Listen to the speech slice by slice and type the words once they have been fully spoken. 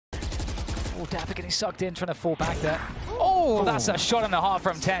Oh, Dapper getting sucked in, trying to fall back there. Oh, that's a shot and a half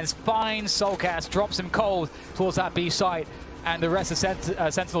from TenZ. Fine Soulcast, drops him cold towards that B site. And the rest of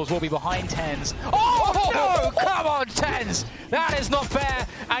Sentinels will be behind TenZ. Oh, no! Come on, TenZ! That is not fair.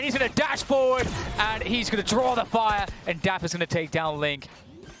 And he's going to dash forward, and he's going to draw the fire, and Dapper's going to take down Link.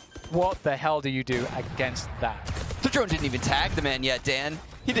 What the hell do you do against that? The drone didn't even tag the man yet, Dan.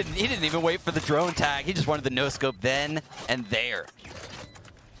 He didn't even wait for the drone tag. He just wanted the no-scope then and there.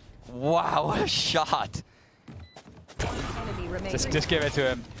 Wow, what a shot. Just give it to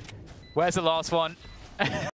him. Where's the last one?